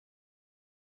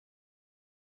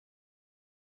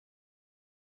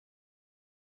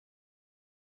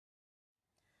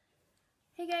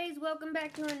Hey guys, welcome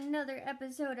back to another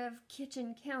episode of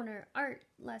Kitchen Counter Art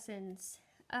Lessons.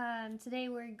 Today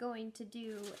we're going to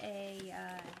do a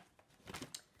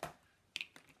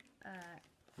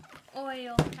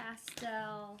oil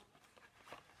pastel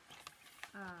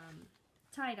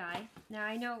tie-dye. Now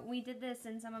I know we did this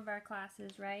in some of our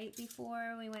classes, right,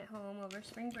 before we went home over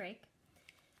spring break,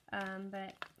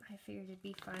 but I figured it'd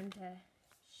be fun to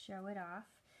show it off.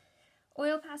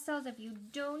 Oil pastels, if you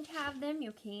don't have them,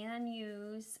 you can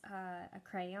use a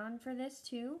crayon for this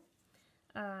too.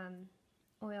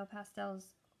 Oil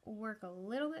pastels work a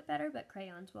little bit better, but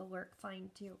crayons will work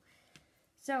fine too.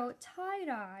 So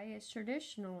tie-dye is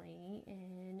traditionally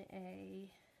in a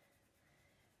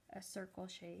circle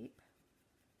shape.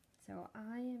 So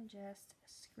I am just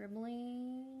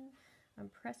scribbling. I'm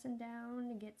pressing down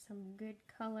to get some good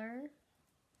color.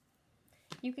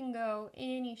 You can go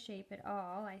any shape at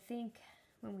all. I think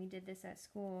when we did this at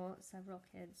school, several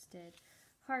kids did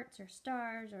hearts or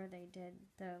stars, or they did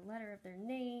the letter of their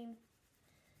name.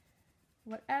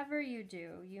 Whatever you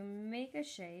do, you make a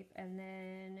shape and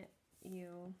then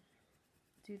you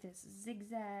do this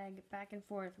zigzag back and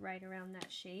forth right around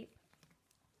that shape.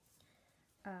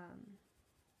 And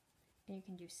you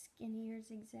can do skinnier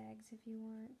zigzags if you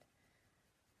want.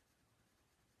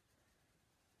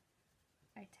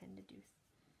 I tend to do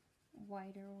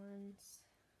wider ones.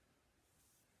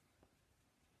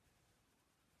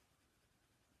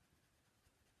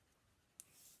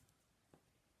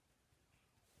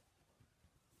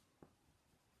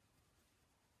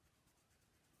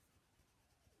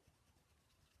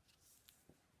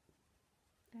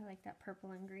 I like that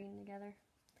purple and green together.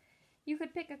 You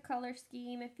could pick a color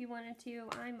scheme if you wanted to.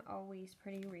 I'm always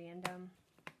pretty random.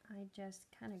 I just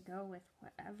kind of go with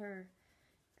whatever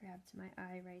grabs my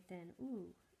eye right then. Ooh,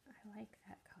 I like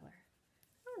that color.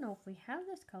 I don't know if we have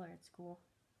this color at school.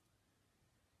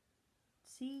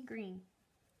 Sea green.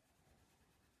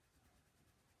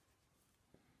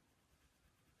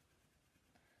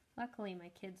 Luckily, my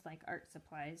kids like art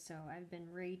supplies, so I've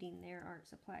been raiding their art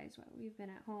supplies while we've been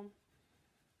at home.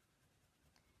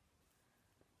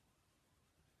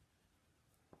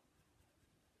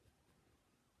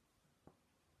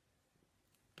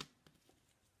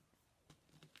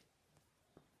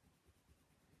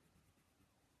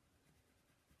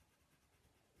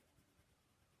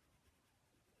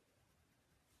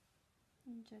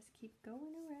 And just keep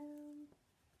going around.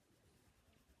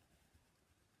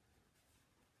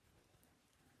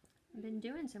 I've been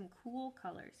doing some cool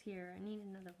colors here. I need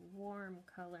another warm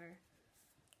color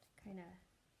to kind of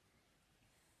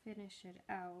finish it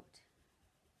out.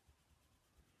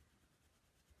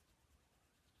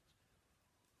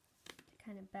 To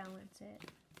kind of balance it.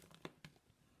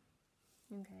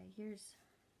 Okay, here's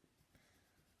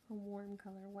a warm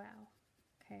color. Wow.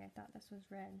 Okay, I thought this was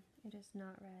red. It is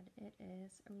not red. It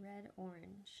is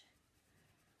red-orange.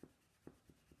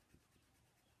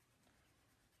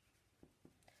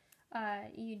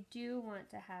 You do want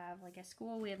to have, like at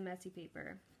school we have messy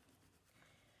paper.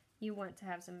 You want to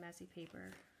have some messy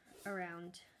paper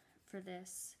around for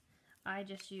this. I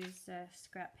just use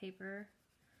scrap paper.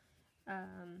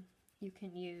 You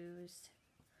can use,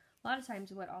 a lot of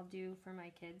times what I'll do for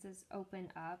my kids is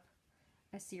open up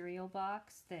a cereal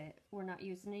box that we're not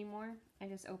using anymore. I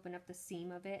just open up the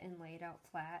seam of it and lay it out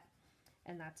flat,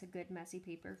 and that's a good messy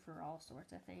paper for all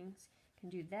sorts of things. You can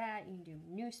do that. You can do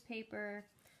newspaper,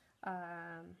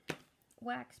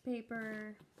 wax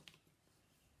paper.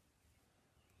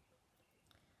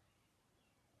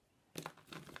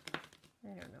 I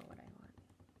don't know what I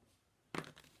want.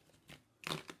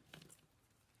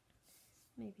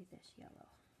 Maybe this yellow.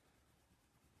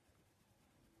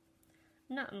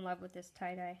 I'm not in love with this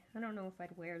tie-dye. I don't know if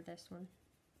I'd wear this one.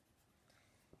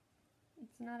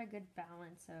 It's not a good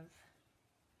balance of,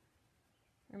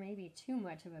 or maybe too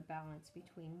much of a balance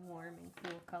between warm and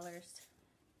cool colors.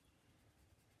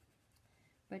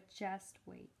 But just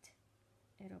wait.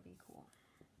 It'll be cool.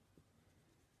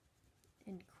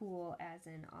 And cool as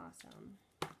in awesome.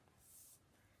 I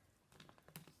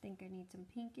think I need some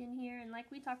pink in here. And like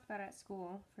we talked about at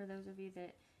school, for those of you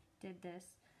that did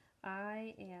this,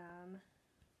 I am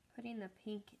putting the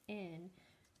pink in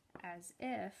as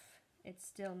if it's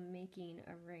still making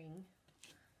a ring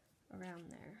around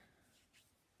there.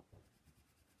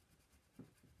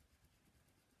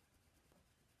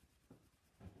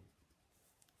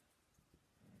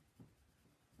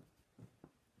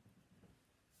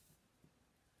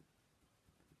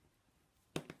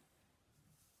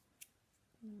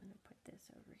 I'm going to put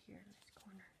this over here in this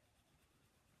corner.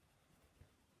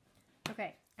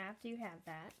 Okay, after you have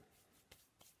that,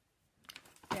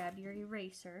 grab your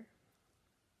eraser.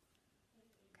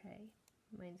 Okay,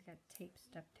 Mine's got tape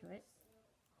stuck to it.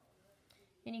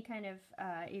 Any kind of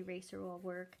eraser will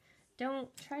work.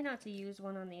 Try not to use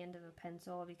one on the end of a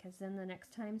pencil, because then the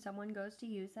next time someone goes to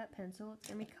use that pencil, it's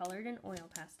going to be colored in oil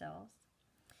pastels.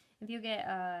 If you get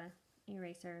a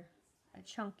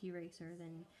chunk eraser,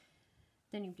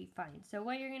 then you'd be fine. So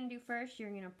what you're going to do first,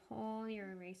 you're going to pull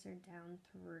your eraser down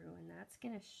through, and that's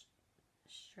going to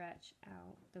stretch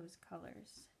out those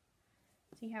colors.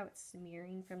 See how it's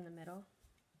smearing from the middle?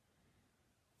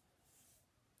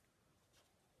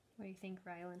 What do you think,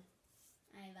 Rylan?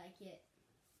 I like it.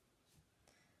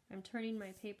 I'm turning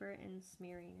my paper and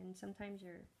smearing, and sometimes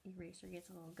your eraser gets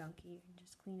a little gunky. You can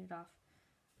just clean it off.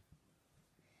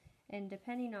 And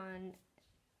depending on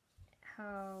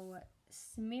how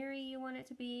smeary you want it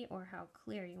to be or how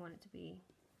clear you want it to be,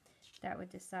 that would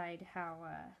decide how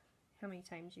many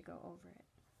times you go over it.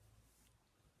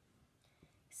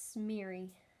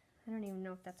 Smeary. I don't even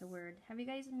know if that's a word. Have you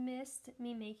guys missed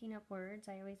me making up words?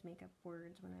 I always make up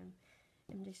words when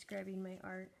I'm describing my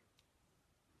art.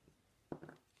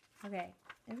 Okay,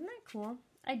 isn't that cool?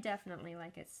 I definitely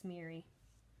like it smeary.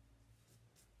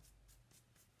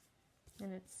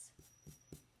 And it's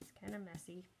kind of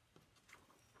messy,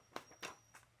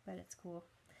 but it's cool.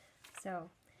 So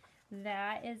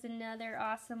that is another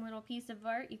awesome little piece of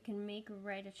art you can make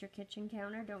right at your kitchen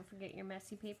counter. Don't forget your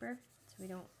messy paper so we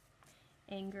don't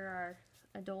anger our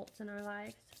adults in our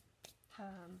lives.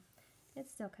 It's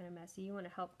still kind of messy. You want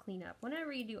to help clean up.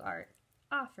 Whenever you do art,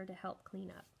 offer to help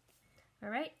clean up. All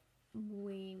right,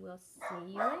 we will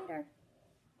see you later.